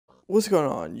What's going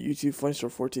on, YouTube?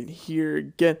 Flamestar14 here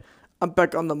again. I'm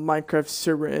back on the Minecraft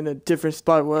server in a different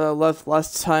spot where I left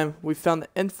last time. We found the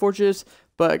End Fortress,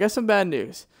 but I got some bad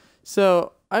news.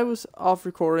 So, I was off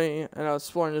recording and I was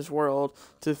exploring this world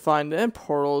to find the End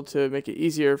Portal to make it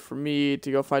easier for me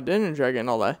to go find the Ender Dragon and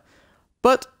all that.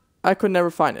 But, I could never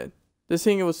find it. This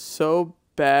thing was so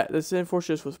bad. This End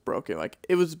Fortress was broken. Like,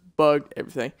 it was bugged,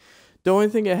 everything. The only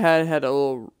thing it had that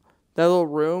little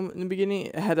room in the beginning.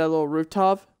 It had that little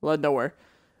rooftop, led nowhere.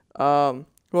 Well,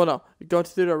 no, going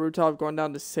through the rooftop, going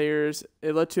down the stairs,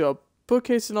 it led to a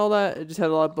bookcase and all that. It just had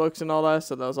a lot of books and all that,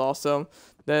 so that was awesome.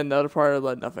 Then the other part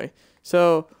led nothing.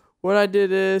 So what I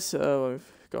did is, let me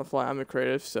go fly. I'm a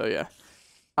creative, so yeah,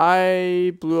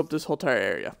 I blew up this whole entire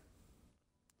area.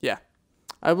 Yeah,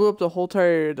 I blew up the whole entire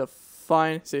area to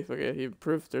find. See if I can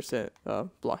improve. There's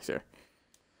blocks there.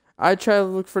 I tried to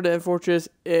look for the End Fortress.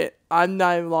 I'm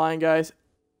not even lying, guys.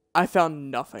 I found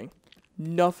nothing.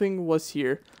 Nothing was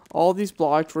here. All these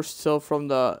blocks were still from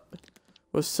the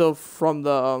End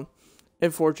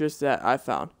Fortress that I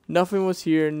found. Nothing was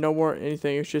here. No more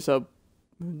anything. It's just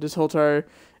this whole entire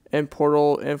End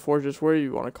Portal, End Fortress, whatever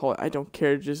you want to call it. I don't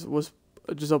care. It just was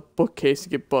just a bookcase to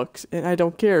get books, and I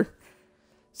don't care.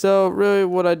 So really,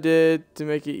 what I did to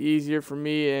make it easier for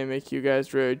me and make you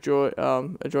guys really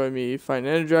enjoy me finding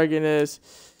Ender Dragon is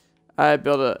I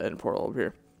built an End Portal over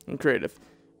here in creative.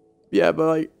 Yeah, but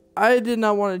like I did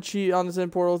not want to cheat on this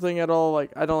End Portal thing at all.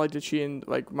 Like I don't like to cheat in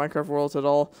like Minecraft worlds at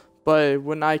all. But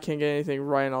when I can't get anything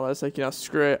right and all that, it's like, you know,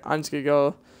 screw it. I'm just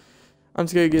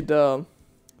gonna get the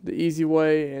easy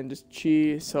way and just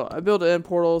cheat. So I built an End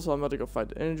Portal. So I'm about to go fight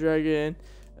the Ender Dragon.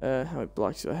 How many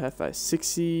blocks do I have?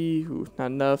 60. Ooh, not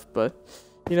enough, but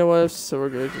you know what? So we're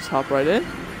gonna just hop right in.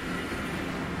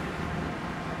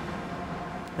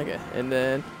 Okay, and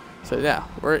then so now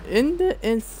we're in the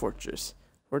End Fortress,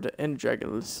 where the Ender Dragon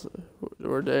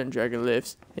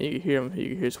lives. And you can hear him. You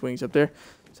can hear his wings up there.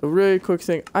 So really quick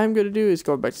thing I'm gonna do is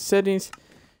go back to settings,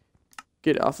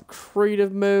 get off of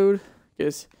creative mode,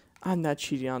 because I'm not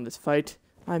cheating on this fight.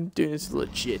 I'm doing this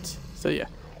legit. So yeah.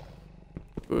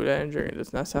 Ooh, that Ender Dragon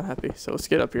does not sound happy. So let's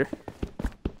get up here.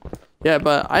 Yeah,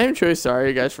 but I am truly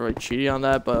sorry, guys, for like cheating on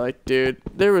that. But like, dude,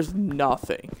 there was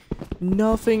nothing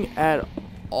at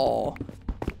all.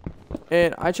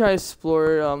 And I tried to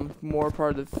explore more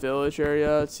part of the village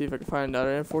area to see if I could find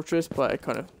another End Fortress, but I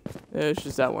couldn't. It's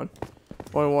just that one.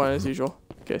 One as usual.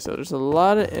 Okay, so there's a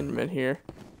lot of Endermen here.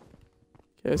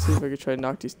 Okay, let's see if I can try to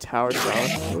knock these towers down.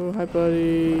 Oh, hi,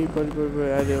 buddy. Buddy.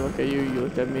 I didn't look at you. You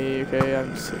looked at me. Okay,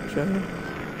 I'm just chilling.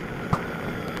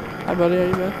 Hi, buddy. How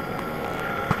you been?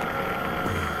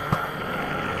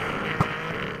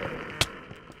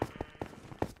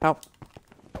 Ow.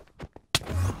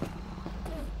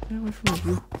 Get away from me,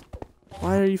 you.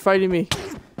 Why are you fighting me?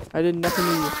 I did nothing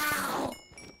to you.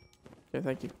 Okay,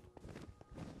 thank you.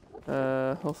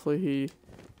 Hopefully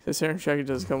this Ender Dragon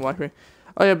doesn't come whack me.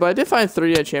 Oh yeah, but I did find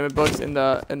 3 enchantment books in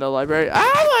the library.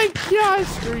 Oh my god,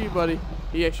 screw you, buddy.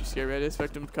 He actually scared me. I didn't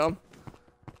expect him to come.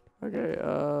 Okay,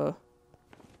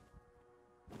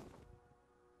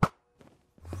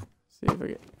 see if I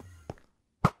get.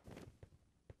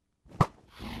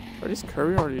 Are these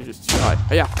curvy or are you just too high?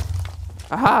 Oh yeah.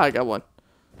 Aha, I got one.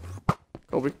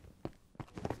 Kobe.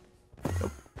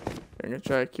 Nope. I'm gonna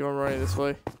try to keep on running this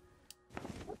way.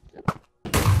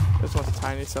 This one's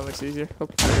tiny, so it makes it easier. Oh,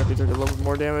 there we go. He took a little bit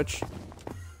more damage.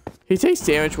 He takes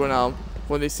damage when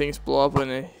these things blow up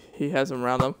when he has them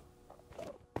around them.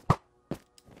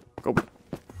 Go.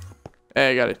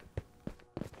 Hey, I got it.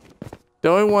 The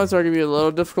only ones that are gonna be a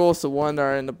little difficult is the one that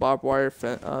are in the barbed wire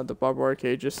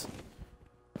cages.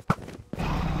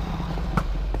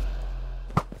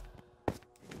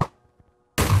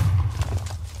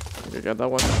 Okay, got that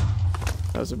one.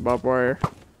 That was a barbed wire.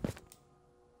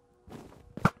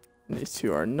 These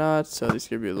two are not, so these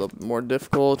are gonna be a little bit more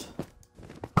difficult.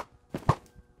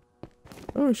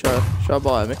 Oh, he shot a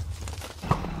ball at me.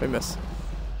 I missed.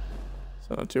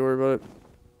 So not too worried about it.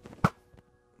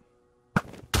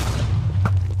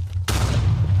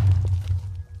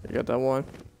 I got that one.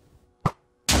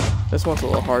 This one's a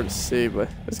little hard to see, but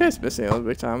this guy's missing a little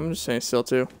big time. I'm just staying still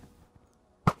too.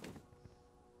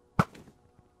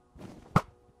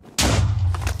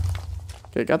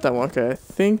 Okay, got that one. Okay, I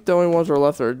think the only ones that are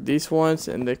left are these ones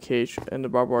and the cage and the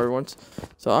barbed wire ones.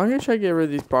 So I'm gonna try to get rid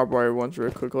of these barbed wire ones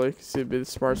real quickly. See, it'd be the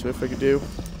smartest way if I could do.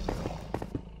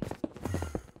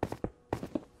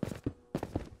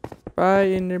 Bye,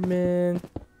 Enderman.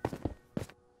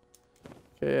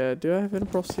 Okay, do I have Ender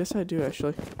Pearls? Yes, I do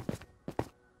actually.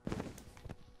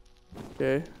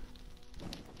 Okay. Okay,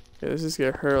 this is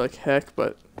gonna hurt like heck,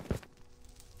 but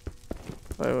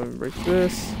I want to break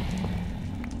this.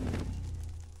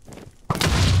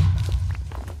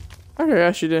 Okay,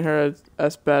 actually didn't hurt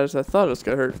as bad as I thought it was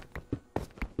gonna hurt.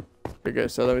 Pretty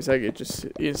good. So let me see, I could just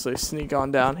easily sneak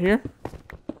on down here.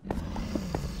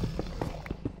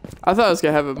 I thought it was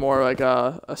gonna have a more like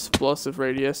explosive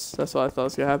radius. That's what I thought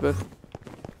was gonna happen.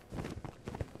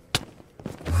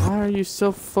 Why are you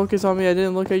so focused on me? I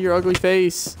didn't look at your ugly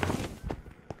face.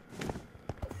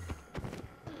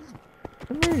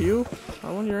 Come here, you.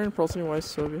 I want your impulse anyway,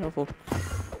 so it'd be helpful.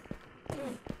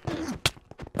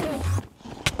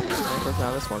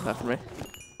 Now this one's after me.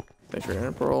 Thanks for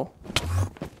your interpearl.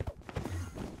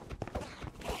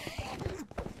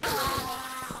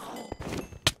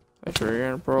 Thanks for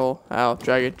your interpearl. Ow,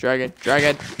 dragon, dragon,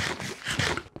 dragon.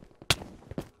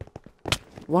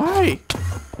 Why?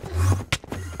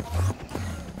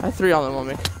 I had 3 on them on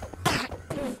me.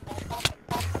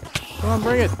 Come on,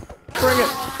 bring it. Bring it.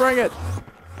 Bring it.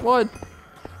 1.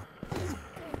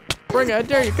 Bring it. I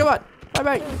dare you. Come on. Bye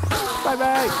bye. Bye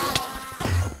bye.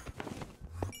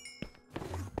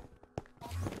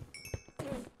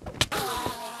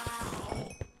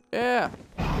 Yeah.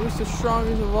 Who's the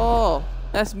strongest of all?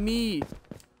 That's me.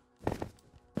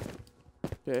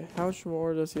 Okay. How much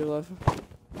more does he have left?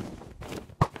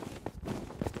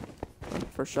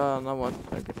 First shot on that one.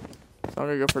 Okay. So I'm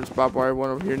gonna go for this barbed wire one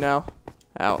over here now.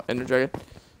 Ow, Ender Dragon.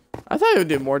 I thought it would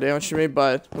do more damage to me,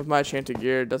 but with my enchanted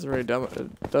gear, it doesn't really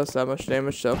does that much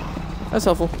damage, so that's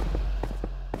helpful.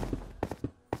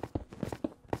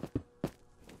 I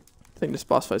think this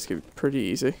boss fight's gonna be pretty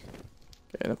easy.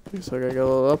 Okay, so I gotta go a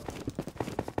little up.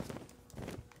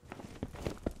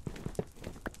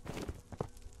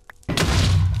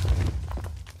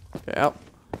 Okay, out.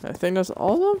 I think that's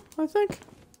all of them, I think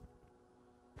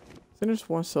there's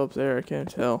one still up there, I can't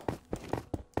tell.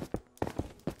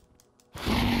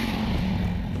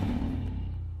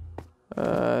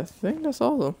 I think that's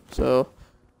all of them. So,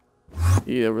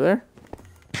 eat over there.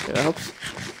 Okay, that helps.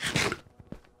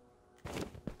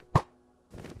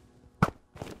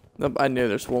 Nope, I knew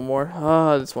there's one more.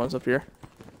 Ah, this one's up here.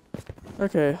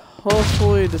 Okay,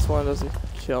 hopefully this one doesn't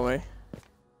kill me.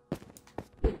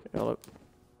 Okay, hold up.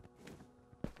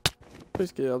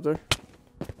 Please get up there.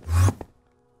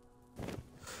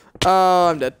 Oh,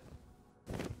 I'm dead.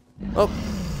 Oh.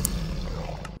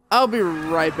 I'll be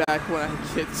right back when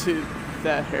I get to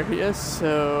that area,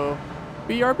 so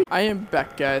BRB. I am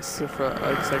back, guys. So for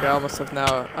like I got all my stuff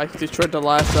now. I destroyed the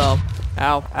last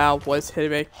ow, what's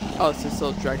hitting me? Oh, it's this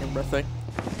little dragon breath thing.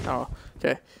 Oh,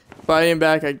 okay. But I am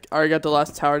back. I already got the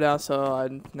last tower down, so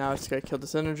now I just gotta kill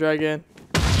this Ender Dragon,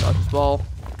 dodge his ball,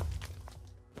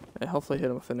 and hopefully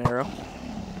hit him with an arrow.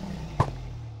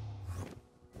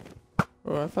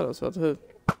 Oh, I thought I was about to hit.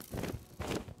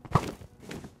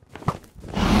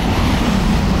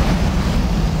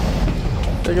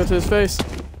 There go to his face.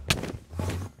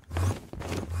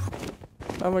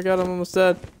 Oh my god, I'm almost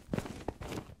dead.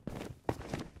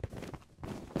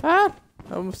 Ah!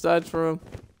 I almost died from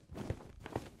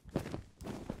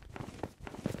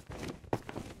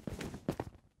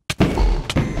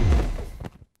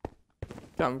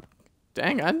him.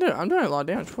 Dang, I'm doing a lot of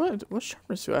damage. What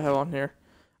sharpness do I have on here?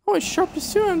 Oh, it's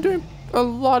sharpness 2. I'm doing a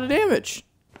lot of damage.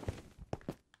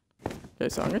 Okay,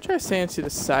 so I'm gonna try to stand to the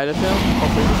side of him.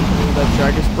 Hopefully he doesn't do that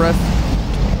dragon's breath.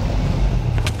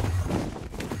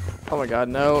 Oh my god,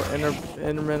 no.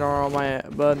 Endermen are on my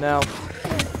butt now.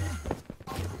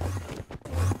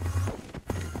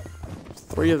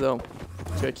 3 of them.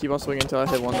 Just gotta keep on swinging until I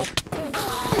hit one of them.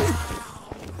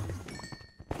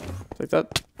 Take that.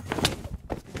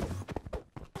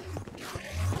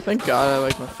 Thank god I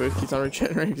like my food keeps on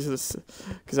regenerating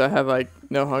because I have like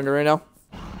no hunger right now.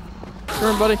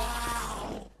 Come on, buddy.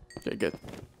 Okay, good.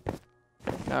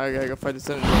 Now I gotta go fight this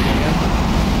Ender Dragon again.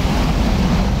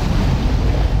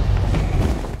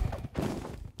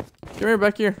 Come here,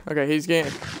 back here. Okay, he's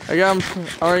getting. I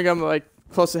already got him like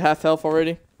close to half health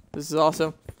already. This is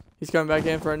awesome. He's coming back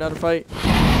in for another fight.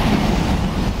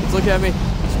 Let's look at me.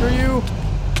 Screw you.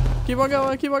 Keep on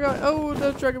going. Keep on going. Oh,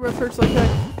 the dragon breath hurts like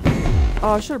heck.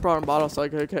 Oh, I should have brought him a bottle so I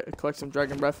could collect some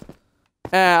dragon breath.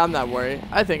 I'm not worried.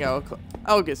 I think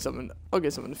I'll get some. I'll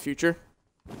get some in the future.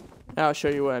 And I'll show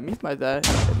you what I mean by that.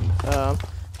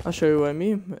 I'll show you what I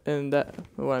mean and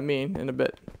what I mean in a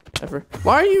bit.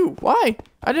 Why are you? Why?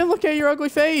 I didn't look at your ugly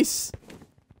face.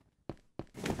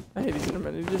 I hate these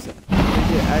Endermen. They get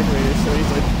aggravated so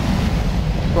easily.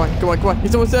 Come on, come on.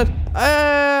 He's almost dead.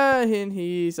 And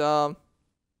he's not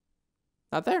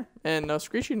there. And no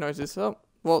screeching noises. So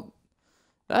well,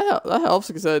 that helps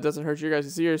because it doesn't hurt your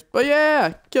guys' ears. But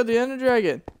yeah, killed the Ender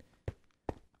Dragon.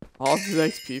 All of his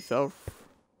XP fell.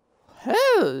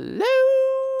 Hello,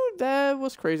 that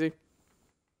was crazy.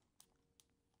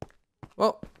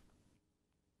 Well,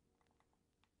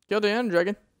 Kill the end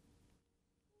dragon.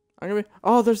 I'm gonna be.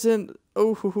 Oh, there's an.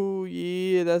 Oh,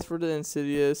 yeah, that's where the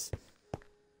Insidious.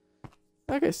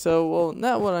 Okay, so well,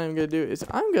 now what I'm gonna do is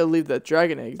I'm gonna leave that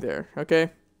dragon egg there. Okay.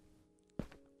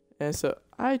 And so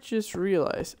I just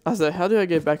realized, I was like, how do I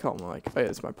get back home? I'm like, oh yeah,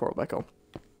 it's my portal back home.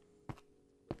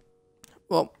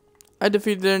 Well, I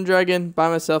defeated the end dragon by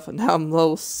myself, and now I'm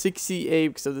level 68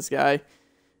 because of this guy.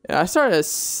 And I started at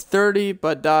 30,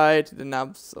 but died. Then now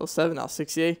I'm level 7, now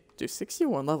 68. Dude,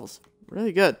 61 levels.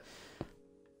 Really good.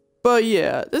 But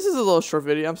yeah, this is a little short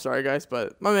video. I'm sorry, guys,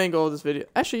 but my main goal of this video,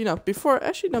 before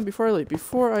I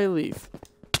leave,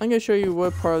 I'm gonna show you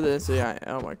what part of the incident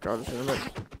I am. Oh my god,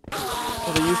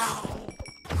 what are you?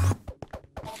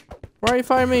 Why are you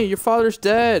fighting me? Your father's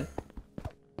dead.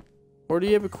 Or do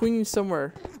you have a queen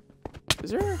somewhere?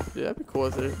 Is there? Yeah, that'd be cool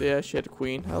if there. Yeah, she had a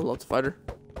queen. I'd love to fight her.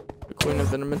 The queen of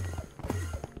Venom.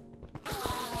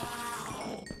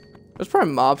 There's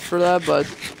probably mobs for that, but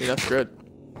screw it.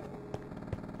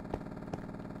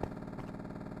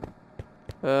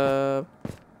 I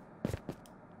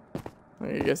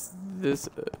guess this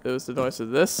it was the noise of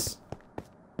this.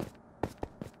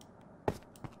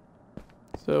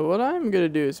 So what I'm gonna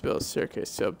do is build a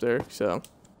staircase up there. So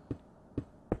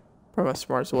probably my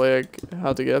smartest way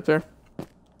how to get up there.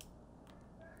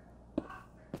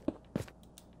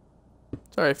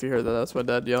 Sorry if you heard that. That's my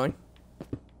dad yelling.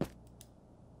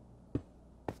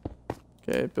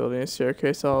 Okay, building a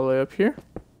staircase all the way up here.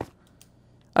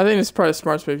 I think it's probably the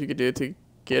smartest move you could do to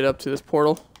get up to this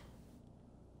portal.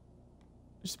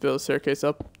 Just build a staircase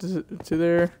up to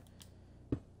there.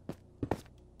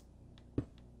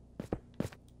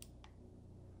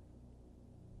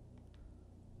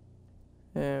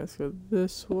 And let's go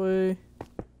this way.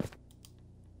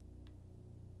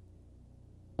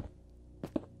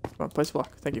 Come on, place a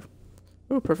block. Thank you.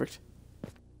 Oh, perfect.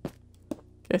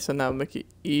 Okay, so now make it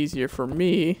easier for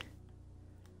me.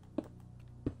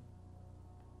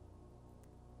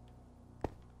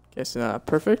 Okay, so now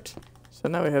perfect. So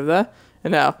now we have that.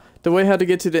 And now, the way how to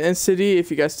get to the end city, if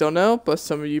you guys don't know, but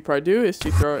some of you probably do, is to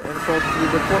throw an info through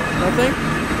the port, nothing.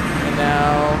 And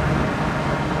now,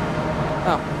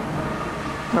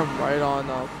 I'm right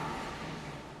on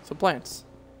some plants.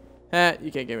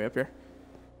 You can't get me up here.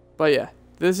 But yeah,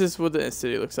 this is what the end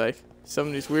city looks like. Some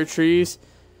of these weird trees,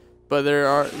 but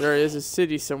there is a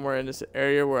city somewhere in this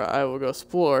area where I will go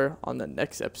explore on the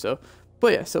next episode.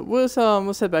 But yeah, so let's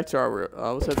head back to our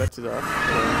let's head back to the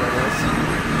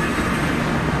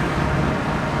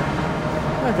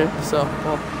okay, so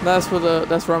well that's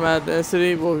where I'm at in the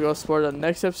city. We'll go explore the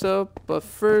next episode. But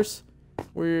first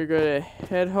we're gonna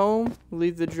head home,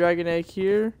 leave the dragon egg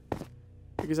here,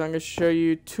 because I'm gonna show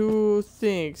you two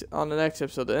things on the next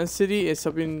episode. The end city is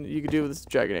something you can do with this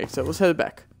dragon egg. So let's head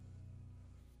back.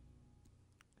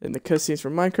 And the cutscenes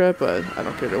from Minecraft, but I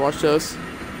don't care to watch those.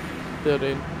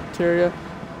 Building Terraria,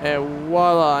 and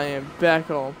voila, I am back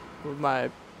home with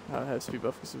my I have speed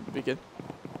buff because of the beacon.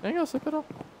 Can I go sleep at all?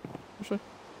 Actually,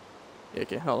 yeah,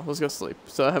 okay, hold on, let's go sleep.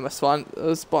 So I have my spawn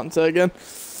tag again.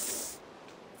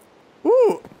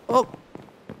 Woo! Oh!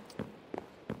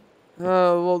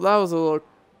 Well, that was a little.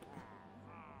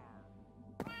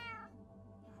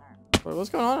 Wait, what's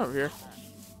going on over here?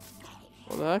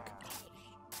 What the heck?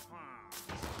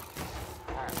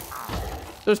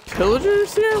 There's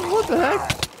pillagers here? What the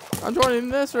heck? I'm joining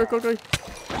this real quickly.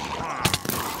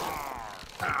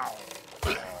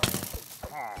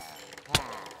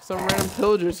 Some random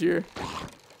pillagers here.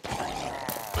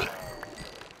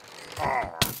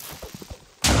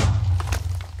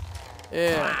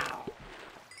 Yeah.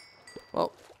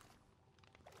 Well,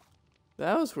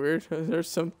 that was weird.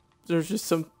 There's just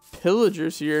some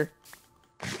pillagers here.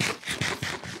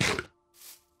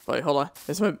 Wait, hold on.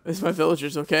 It's my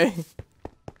villagers, okay?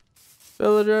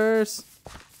 Villagers.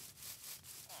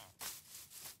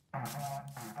 I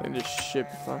can just ship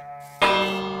if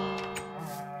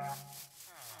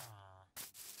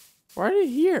Why are they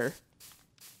here?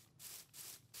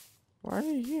 Why are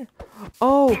they here?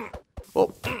 Oh!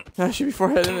 Well, actually, before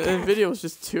I had the video was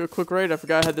just to a quick raid. I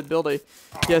forgot I had the ability.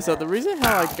 Yeah, so the reason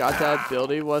how I got that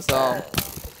ability was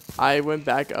I went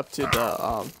back up to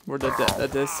the where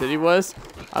the city was.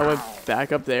 I went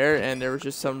back up there, and there was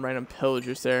just some random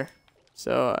pillagers there.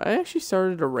 So I actually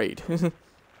started a raid. There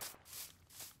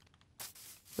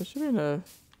should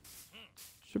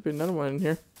be another one in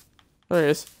here. Oh, there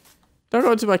it is. Don't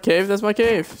go into my cave. That's my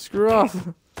cave. Screw off.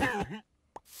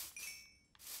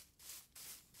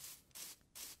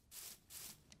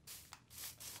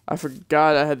 I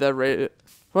forgot I had that raid.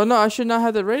 Well, no, I should not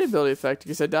have the raid ability effect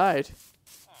because I died.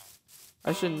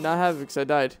 I should not have it because I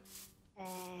died.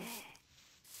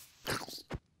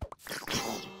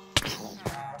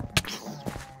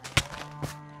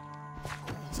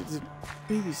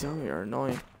 baby zombie are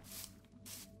annoying.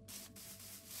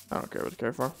 I don't care what to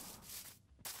care for.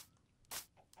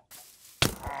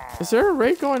 Is there a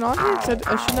raid going on here?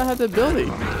 I should not have the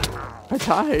ability. I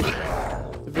died.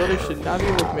 The ability should not be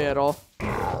with me at all.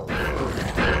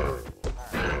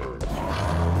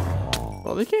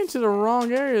 Well, they came to the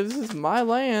wrong area. This is my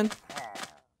land.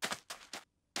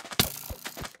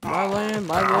 My land,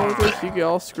 my villagers. You can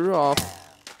all screw off.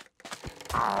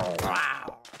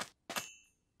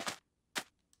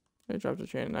 I dropped a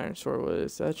chain and iron sword. What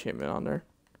is that achievement on there?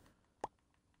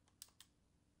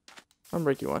 I'm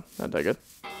breaking one. Not that good.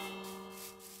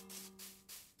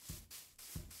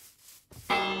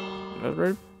 Another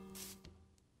bird.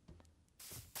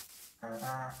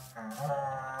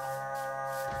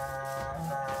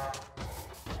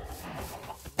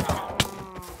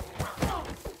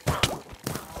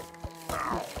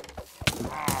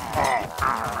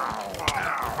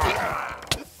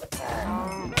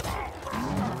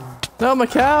 No, my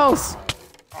cows!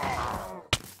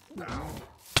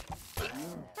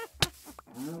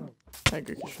 Hey,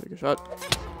 good shot.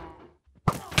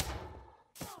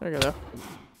 There you go, though.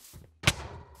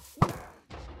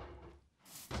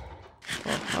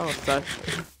 Oh, I almost died.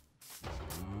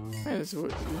 Man, these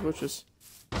witches.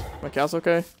 My cow's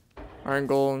okay? Iron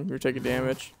golem, you're taking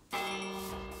damage.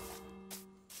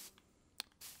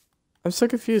 I'm so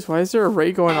confused. Why is there a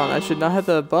raid going on? I should not have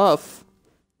the buff.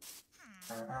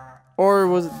 Or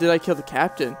did I kill the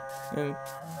captain? And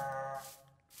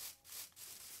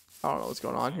I don't know what's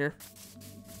going on here.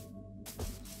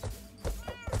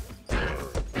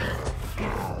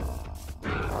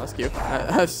 Oh, that's cute.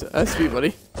 That's sweet,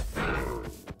 buddy.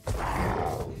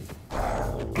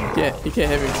 You can't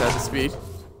hit me because I have the speed.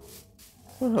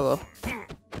 Oh, hello.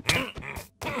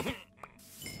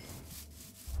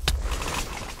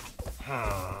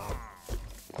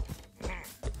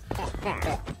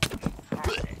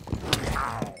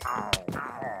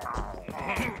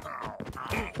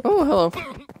 Oh, hello.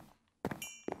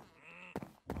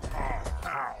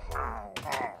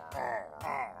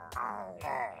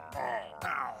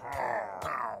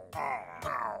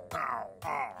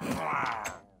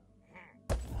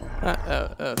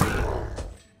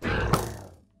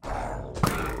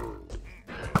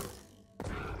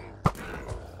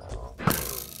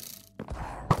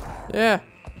 Yeah.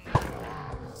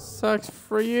 Sucks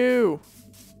for you.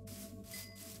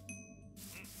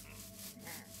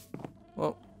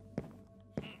 Well,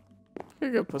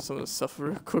 I'm gonna put some of this stuff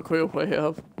real quickly away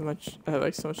up. I have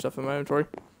like so much stuff in my inventory.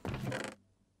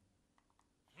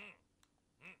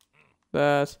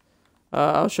 That.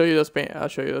 I'll show you this paint. I'll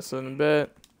show you this in a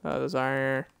bit. Those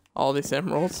iron, all these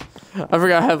emeralds. I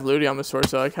forgot I have looting on the sword,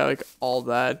 so I have like all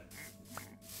that.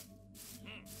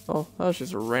 Oh, that was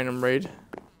just a random raid.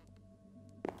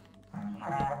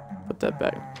 Put that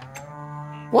back.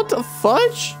 What the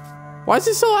fudge? Why is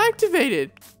it so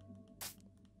activated?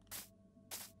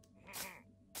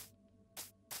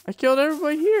 I killed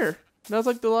everybody here. That was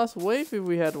like the last wave if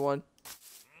we had one.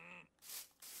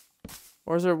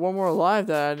 Or is there one more alive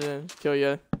that I didn't kill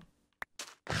yet?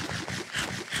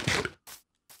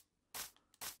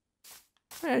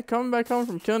 Hey, coming back home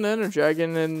from killing the Ender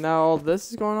Dragon and now all this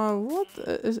is going on. What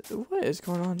is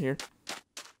going on here?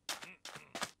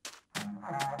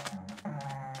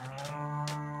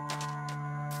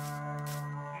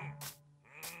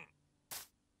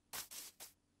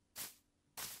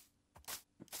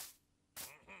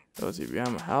 Oh, is he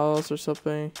behind my house or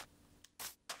something?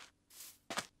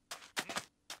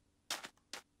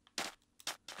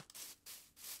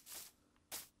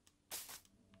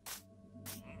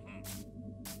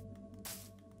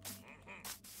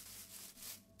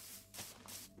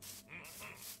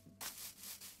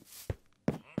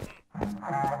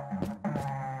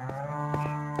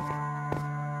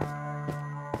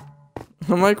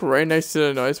 I'm like right next to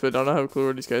the noise, but I don't have a clue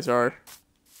where these guys are.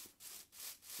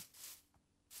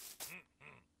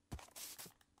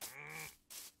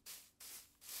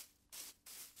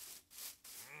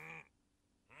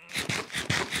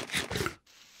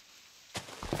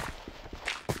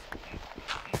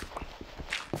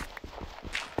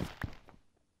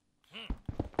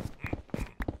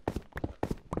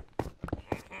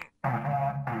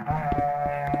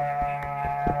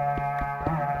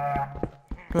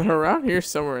 Around here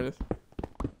somewhere.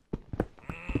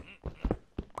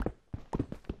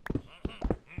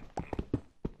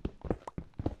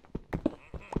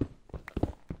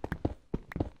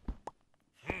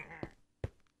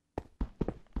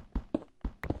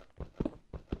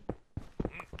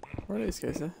 Where are these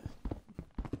guys at?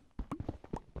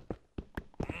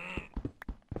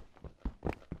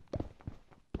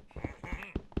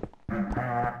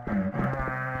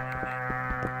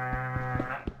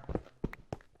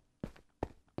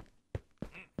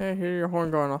 Hey, hear your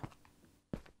horn going off.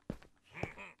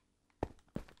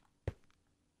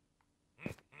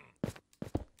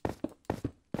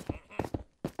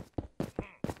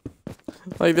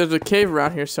 Like, there's a cave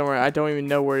around here somewhere. I don't even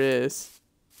know where it is.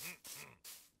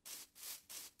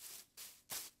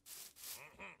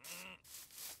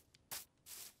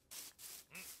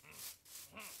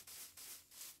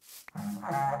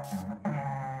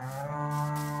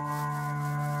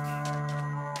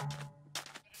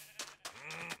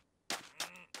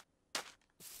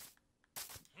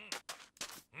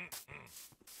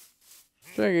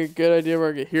 Trying to get a good idea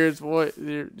where I can hear his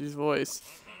voice.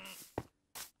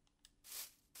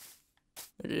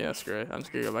 Okay, yeah, screw it. I'm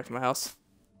just gonna go back to my house.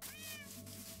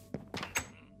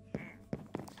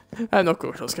 I have no clue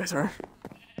where those guys are.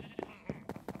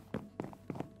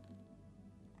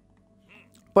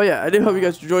 But yeah, I do hope you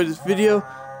guys enjoyed this video.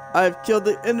 I've killed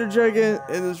the Ender Dragon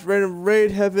in this random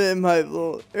raid heaven in my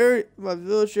little area, my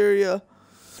village area.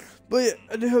 But yeah,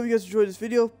 I do hope you guys enjoyed this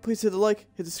video. Please hit the like,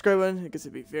 hit the subscribe button, because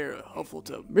it'd be very helpful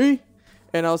to me.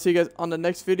 And I'll see you guys on the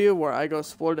next video where I go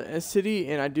explore the end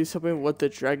city and I do something with the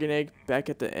dragon egg back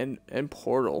at the end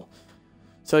portal.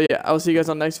 So yeah, I'll see you guys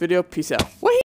on the next video. Peace out. Wait.